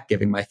back,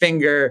 giving my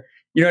finger.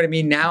 You know what I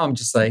mean? Now I'm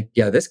just like,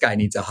 yeah, this guy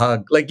needs a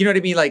hug. Like, you know what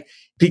I mean? Like,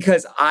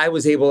 because I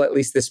was able, at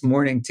least this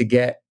morning, to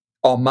get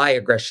all my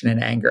aggression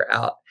and anger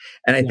out.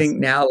 And I think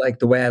now, like,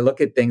 the way I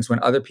look at things,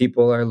 when other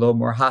people are a little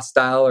more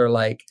hostile, or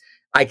like,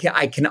 I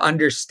can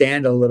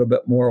understand a little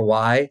bit more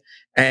why.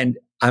 And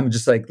I'm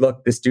just like,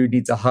 look, this dude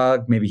needs a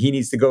hug. Maybe he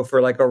needs to go for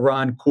like a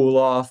run, cool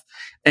off.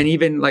 And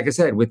even, like I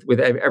said, with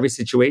every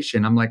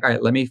situation, I'm like, all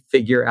right, let me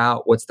figure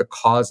out what's the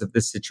cause of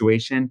this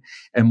situation,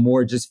 and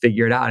more just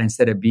figure it out,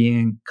 instead of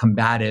being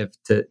combative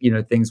to,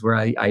 things where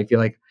I feel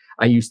like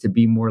I used to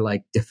be more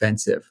like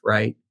defensive,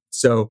 right?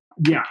 So,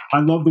 yeah,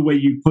 I love the way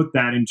you put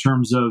that in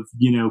terms of,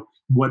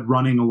 what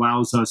running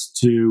allows us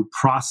to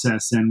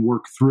process and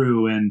work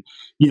through. And,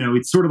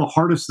 it's sort of the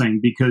hardest thing,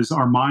 because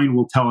our mind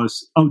will tell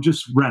us, oh,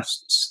 just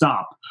rest,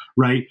 stop,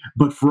 right?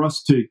 But for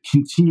us to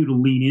continue to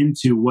lean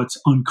into what's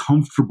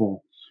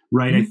uncomfortable,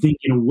 right? I think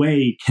in a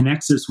way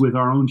connects us with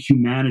our own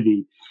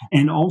humanity,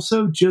 and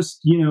also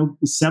just,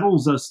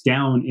 settles us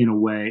down in a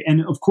way.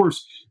 And of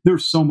course,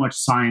 there's so much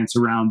science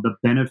around the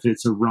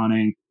benefits of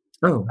running.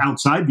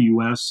 Outside the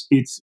U.S.,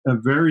 it's a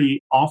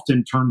very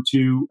often turned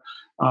to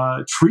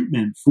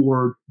treatment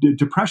for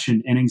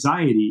depression and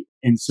anxiety.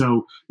 And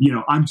so,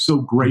 I'm so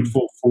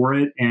grateful for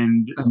it,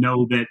 and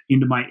know that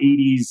into my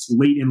 80s,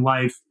 late in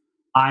life,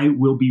 I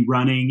will be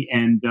running.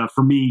 And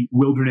for me,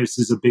 wilderness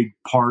is a big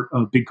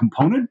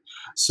component.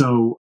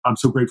 So I'm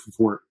so grateful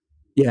for it.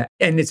 Yeah.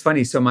 And it's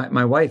funny. So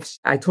my wife,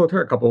 I told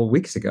her a couple of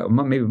weeks ago,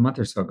 maybe a month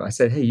or so ago, I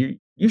said, hey,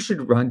 you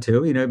should run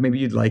too. Maybe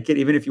you'd like it,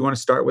 even if you want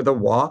to start with a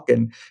walk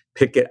and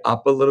pick it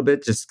up a little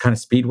bit, just kind of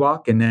speed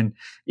walk, and then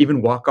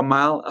even walk a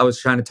mile. I was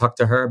trying to talk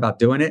to her about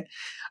doing it.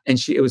 And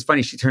it was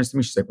funny. She turns to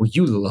me, she's like, well,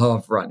 you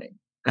love running.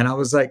 And I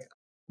was like,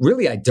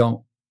 really, I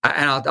don't.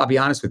 And I'll be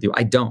honest with you,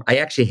 I don't. I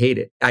actually hate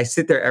it. I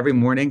sit there every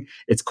morning.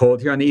 It's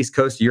cold here on the East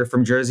Coast. You're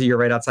from Jersey. You're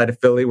right outside of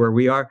Philly, where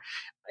we are.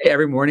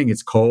 Every morning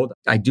it's cold.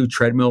 I do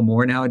treadmill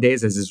more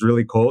nowadays as it's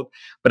really cold,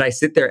 but I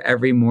sit there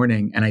every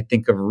morning and I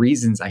think of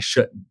reasons I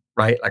shouldn't,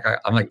 right? Like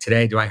I'm like,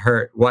 today, do I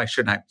hurt? Why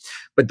shouldn't I?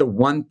 But the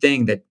one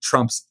thing that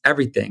trumps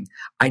everything,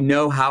 I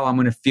know how I'm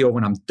going to feel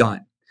when I'm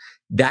done.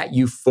 That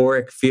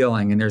euphoric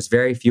feeling, and there's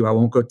very few, I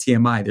won't go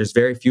TMI, there's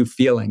very few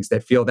feelings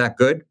that feel that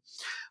good.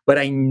 But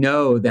I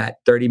know that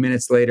 30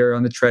 minutes later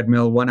on the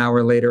treadmill, 1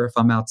 hour later, if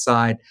I'm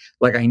outside,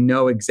 like I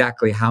know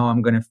exactly how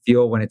I'm going to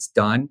feel when it's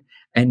done,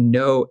 and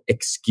no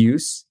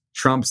excuse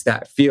trumps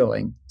that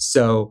feeling.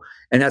 So,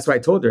 and that's why I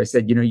told her, I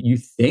said, you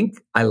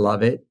think I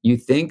love it. You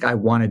think I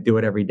want to do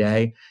it every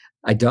day.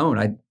 I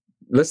don't.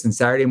 Listen,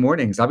 Saturday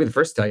mornings, I'll be the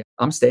first to tell you,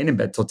 I'm staying in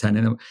bed till 10.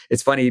 And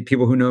it's funny,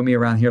 people who know me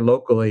around here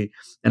locally,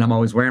 and I'm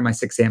always wearing my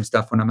 6 a.m.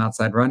 stuff when I'm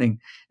outside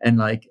running. And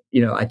like,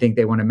 I think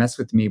they want to mess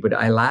with me, but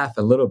I laugh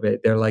a little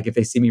bit. They're like, if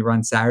they see me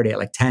run Saturday at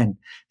like 10,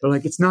 they're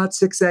like, it's not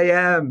 6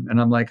 a.m. And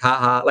I'm like,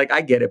 haha, like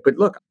I get it. But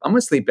look, I'm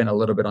going to sleep in a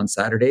little bit on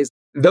Saturdays.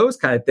 Those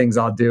kind of things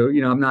I'll do.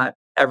 I'm not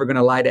ever going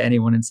to lie to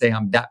anyone and say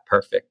I'm that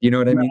perfect. You know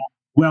what I mean?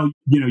 Well,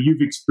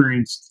 you've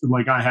experienced,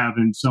 like I have,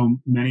 and so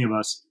many of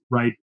us,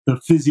 right, the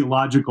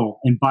physiological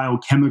and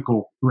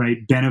biochemical, right,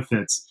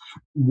 benefits,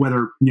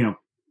 whether,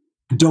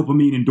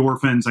 dopamine,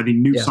 endorphins. I think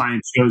new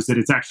science shows that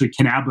it's actually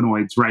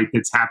cannabinoids, right,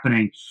 that's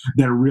happening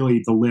that are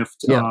really the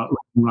lift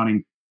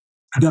running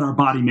that our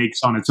body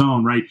makes on its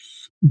own, right?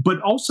 But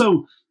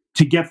also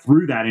to get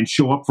through that and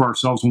show up for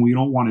ourselves when we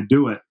don't want to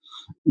do it.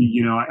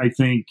 I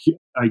think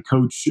I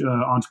coach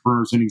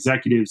entrepreneurs and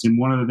executives, and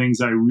one of the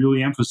things I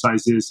really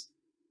emphasize is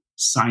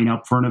sign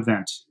up for an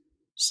event.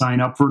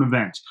 Sign up for an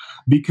event,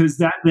 because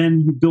that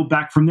then you build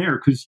back from there,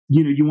 because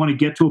you want to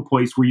get to a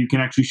place where you can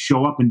actually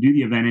show up and do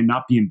the event and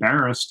not be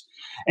embarrassed.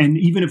 And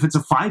even if it's a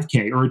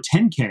 5K or a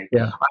 10K,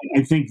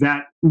 I think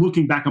that,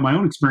 looking back on my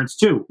own experience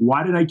too,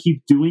 why did I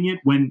keep doing it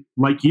when,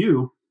 like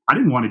you, I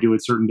didn't want to do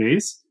it certain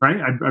days, right?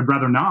 I'd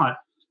rather not.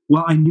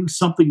 Well, I knew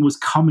something was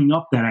coming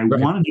up that I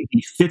wanted to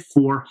be fit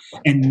for.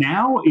 And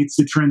now it's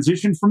a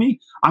transition for me.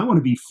 I want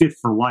to be fit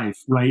for life,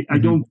 right? I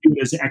don't do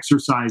it as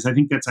exercise. I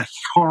think that's a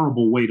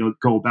horrible way to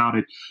go about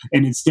it.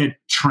 And instead,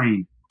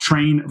 train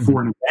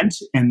for an event.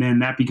 And then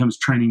that becomes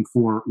training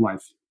for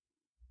life.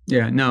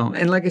 Yeah, no.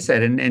 And like I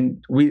said,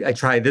 I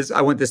try this,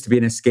 I want this to be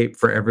an escape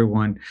for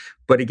everyone.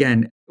 But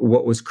again,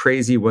 what was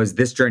crazy was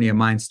this journey of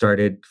mine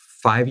started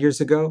 5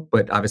 years ago,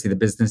 but obviously the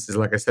business is,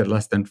 like I said,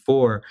 less than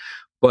 4.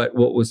 But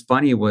what was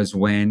funny was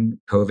when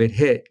COVID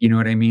hit, you know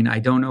what I mean? I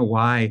don't know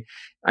why.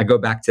 I go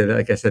back to,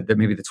 like I said,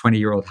 maybe the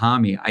 20-year-old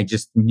Hami. I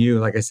just knew,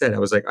 like I said, I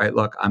was like, all right,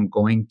 look, I'm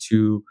going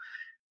to,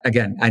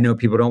 again, I know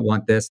people don't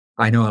want this.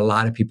 I know a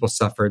lot of people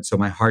suffered, so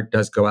my heart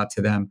does go out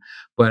to them.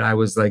 But I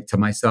was like, to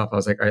myself, I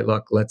was like, all right,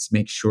 look, let's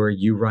make sure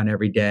you run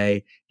every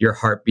day, your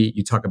heartbeat,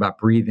 you talk about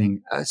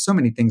breathing, so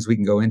many things we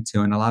can go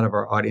into. And a lot of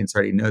our audience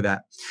already know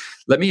that.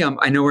 Let me,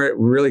 I know we're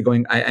really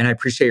going, and I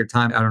appreciate your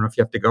time. I don't know if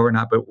you have to go or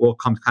not, but we'll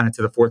come kind of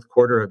to the fourth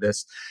quarter of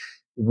this.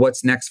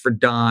 What's next for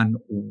Don?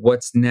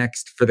 What's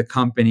next for the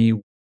company?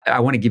 I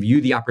want to give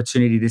you the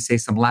opportunity to say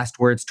some last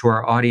words to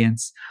our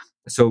audience.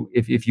 So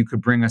if you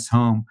could bring us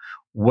home,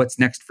 what's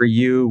next for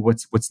you?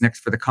 What's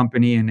next for the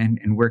company,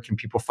 and where can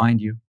people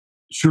find you?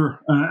 Sure.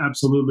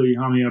 Absolutely,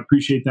 Hami. I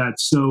appreciate that.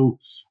 So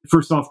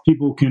first off,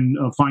 people can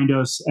find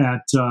us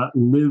at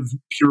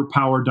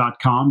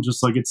livepurepower.com,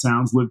 just like it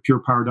sounds,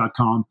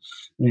 livepurepower.com.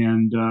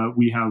 And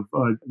we have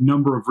a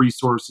number of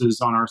resources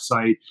on our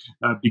site,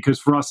 because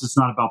for us, it's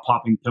not about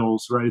popping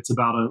pills, right? It's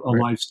about a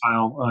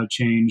lifestyle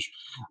change.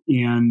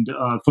 And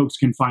folks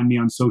can find me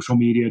on social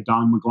media,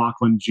 Don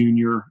McLaughlin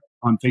Jr.,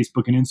 on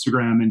Facebook and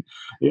Instagram. And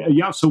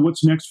so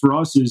what's next for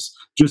us is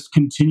just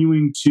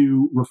continuing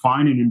to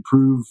refine and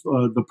improve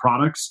the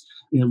products,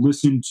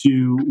 listen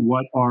to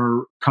what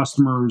our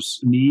customers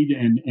need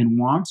and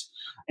want,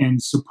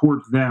 and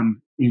support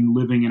them in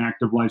living an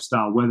active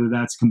lifestyle, whether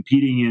that's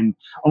competing in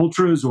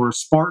ultras or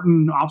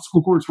Spartan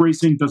obstacle course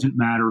racing, doesn't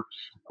matter,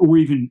 or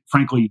even,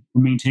 frankly,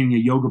 maintaining a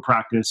yoga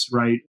practice,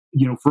 right?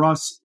 For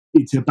us,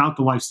 it's about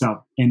the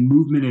lifestyle, and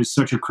movement is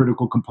such a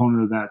critical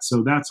component of that.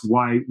 So that's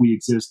why we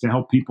exist, to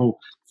help people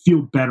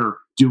feel better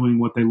doing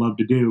what they love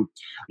to do.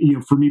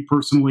 For me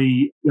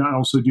personally, I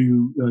also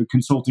do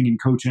consulting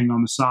and coaching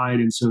on the side.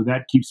 And so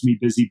that keeps me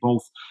busy,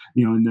 both,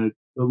 in the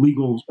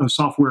legal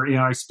software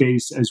AI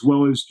space, as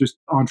well as just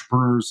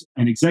entrepreneurs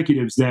and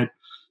executives that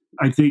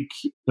I think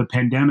the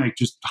pandemic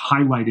just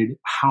highlighted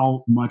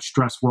how much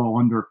stress we're all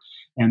under.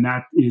 And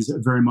that is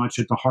very much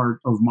at the heart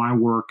of my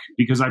work,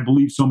 because I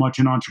believe so much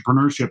in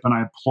entrepreneurship, and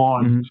I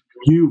applaud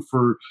you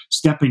for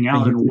stepping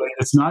out in a way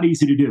that's not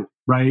easy to do,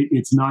 right?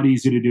 It's not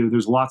easy to do.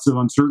 There's lots of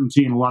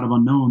uncertainty and a lot of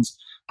unknowns,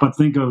 but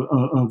think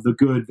of the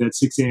good that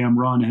 6 a.m.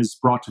 Run has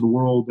brought to the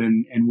world,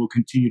 and will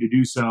continue to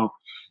do so.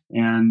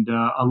 And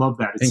I love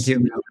that. Thank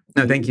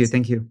you.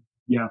 Thank you.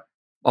 Yeah.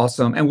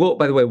 Awesome. And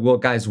by the way, we'll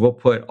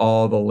put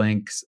all the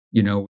links.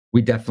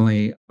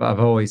 I've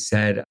always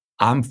said,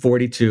 I'm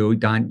 42.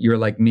 Don, you're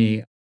like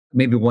me.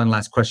 maybe one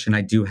last question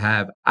I do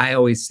have. I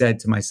always said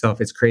to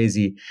myself, it's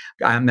crazy.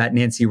 I'm that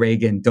Nancy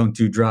Reagan, don't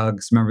do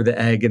drugs. Remember the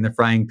egg in the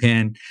frying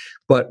pan?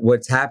 But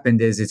what's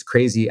happened is it's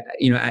crazy.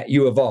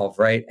 You evolve,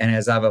 right? And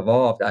as I've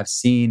evolved, I've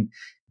seen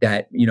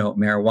that,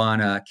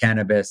 marijuana,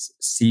 cannabis,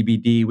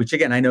 CBD, which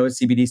again, I know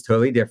CBD is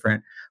totally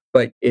different,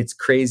 but it's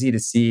crazy to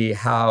see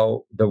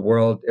how the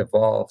world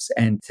evolves.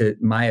 And to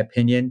my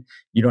opinion,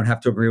 you don't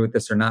have to agree with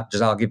this or not.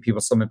 Just I'll give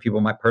some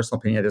people my personal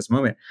opinion at this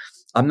moment.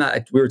 I'm not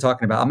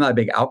a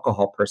big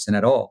alcohol person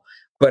at all,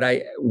 but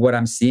what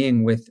I'm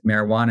seeing with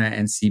marijuana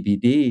and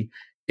CBD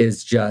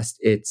is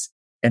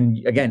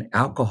and again,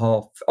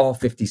 alcohol, all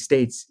 50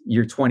 states,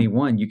 you're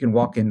 21, you can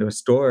walk into a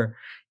store,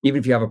 even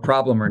if you have a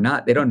problem or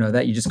not, they don't know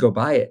that, you just go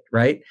buy it,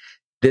 right?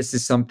 This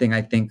is something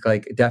I think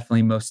like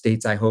definitely most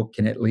states, I hope,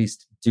 can at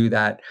least do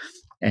that.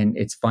 And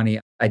it's funny,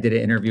 I did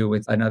an interview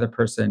with another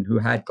person who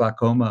had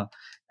glaucoma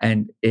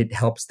and it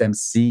helps them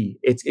see.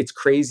 It's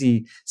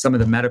crazy, some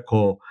of the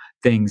medical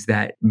things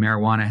that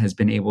marijuana has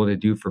been able to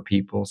do for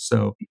people.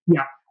 So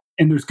yeah,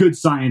 and there's good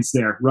science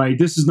there, right?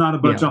 This is not a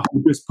bunch of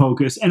hocus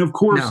pocus. And of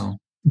course,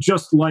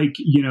 just like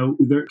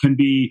there can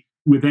be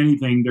with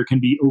anything, there can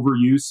be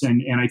overuse,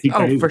 and I think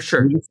that is for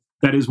sure.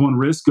 That is one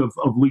risk of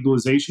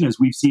legalization, as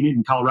we've seen it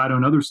in Colorado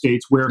and other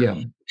states where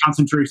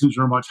concentrations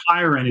are much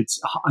higher, and it's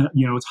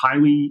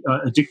highly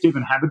addictive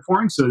and habit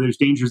forming. So there's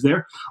dangers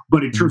there.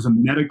 But in terms of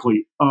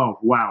medically, oh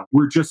wow,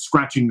 we're just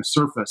scratching the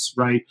surface,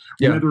 right?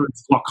 Yeah. Whether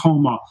it's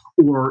glaucoma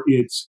or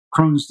it's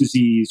Crohn's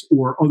disease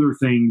or other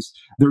things,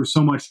 there's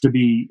so much to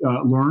be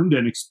learned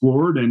and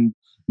explored. And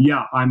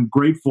yeah, I'm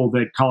grateful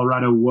that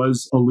Colorado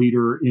was a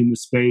leader in the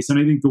space, and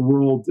I think the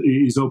world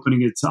is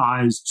opening its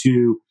eyes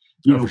to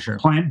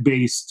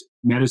plant-based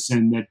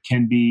medicine that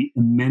can be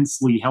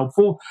immensely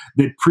helpful,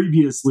 that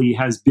previously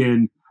has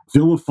been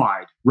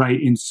vilified,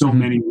 right, in so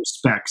many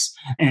respects.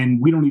 And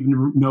we don't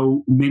even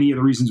know many of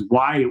the reasons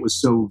why it was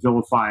so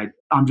vilified.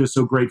 I'm just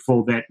so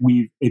grateful that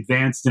we've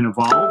advanced and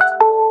evolved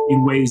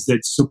in ways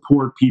that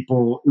support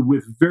people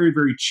with very,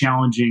 very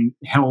challenging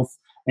health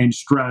and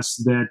stress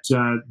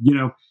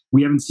that,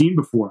 we haven't seen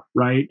before,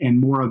 right? And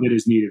more of it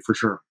is needed for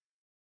sure.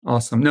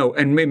 Awesome. No,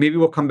 and maybe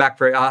we'll come back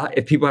for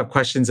if people have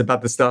questions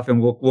about the stuff,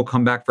 and we'll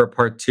come back for a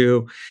part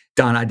 2.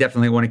 Don, I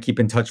definitely want to keep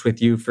in touch with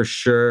you for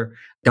sure.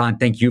 Don,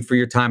 thank you for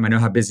your time. I know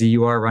how busy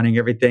you are running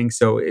everything.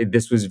 So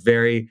this was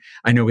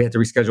I know we had to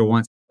reschedule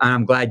once, and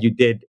I'm glad you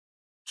did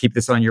keep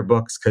this on your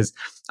books, because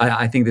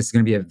I think this is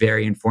going to be a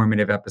very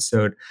informative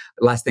episode.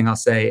 Last thing I'll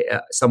say,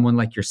 someone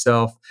like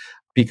yourself,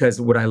 because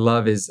what I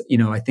love is,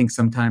 I think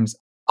sometimes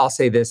I'll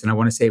say this, and I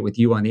want to say it with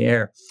you on the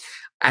air.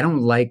 I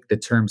don't like the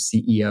term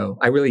CEO.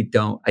 I really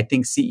don't. I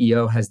think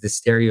CEO has this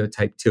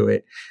stereotype to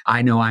it.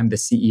 I know I'm the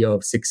CEO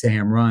of 6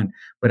 a.m. Run,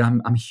 but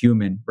I'm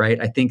human,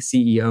 right? I think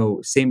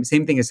CEO, same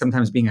thing as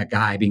sometimes being a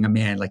guy, being a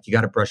man, like you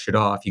got to brush it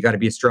off. You got to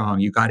be strong.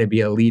 You got to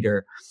be a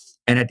leader.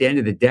 And at the end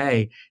of the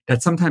day,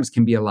 that sometimes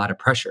can be a lot of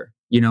pressure,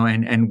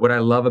 and what I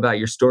love about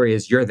your story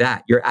is you're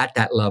at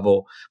that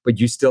level, but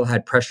you still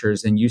had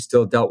pressures and you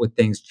still dealt with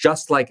things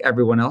just like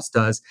everyone else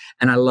does.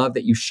 And I love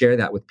that you share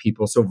that with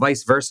people. So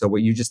vice versa,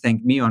 what you just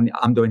thanked me on,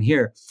 I'm doing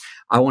here.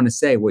 I want to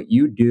say what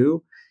you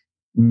do,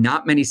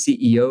 not many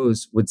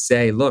CEOs would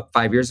say, look,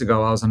 5 years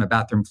ago, I was on a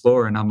bathroom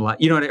floor and I'm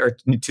like, or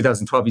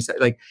 2012, you said,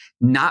 like,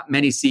 not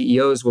many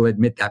CEOs will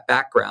admit that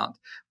background,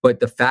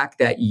 but the fact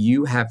that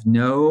you have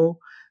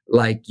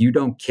you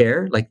don't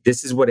care, like,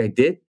 this is what I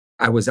did.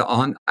 I was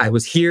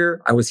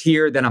here,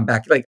 then I'm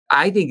back. Like,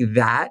 I think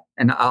that,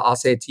 and I'll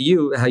say it to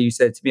you, how you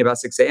said it to me about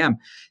 6 a.m.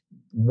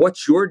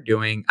 What you're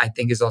doing, I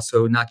think, is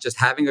also not just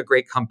having a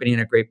great company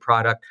and a great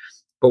product,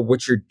 but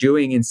what you're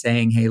doing and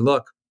saying, hey,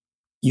 look,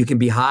 you can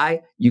be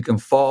high, you can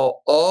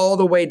fall all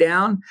the way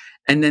down,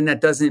 and then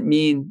that doesn't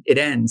mean it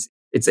ends.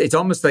 It's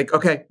almost like,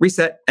 okay,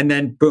 reset, and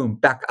then boom,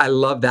 back. I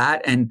love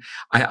that. And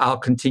I'll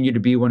continue to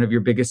be one of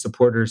your biggest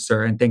supporters,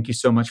 sir. And thank you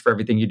so much for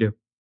everything you do.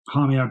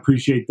 Hami, I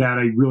appreciate that.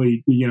 I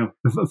really,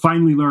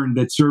 finally learned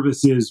that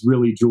service is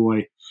really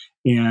joy.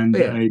 And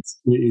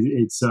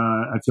it's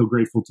I feel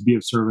grateful to be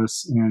of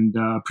service, and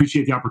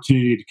appreciate the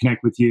opportunity to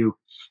connect with you,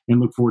 and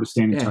look forward to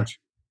staying in touch.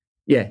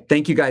 Yeah.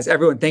 Thank you guys.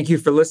 Everyone, thank you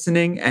for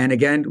listening. And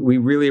again, we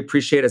really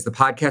appreciate as the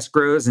podcast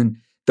grows, and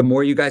the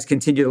more you guys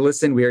continue to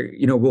listen,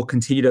 we'll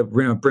continue to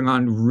bring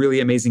on really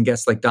amazing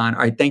guests like Don.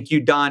 All right. Thank you,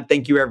 Don.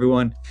 Thank you,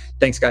 everyone.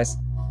 Thanks, guys.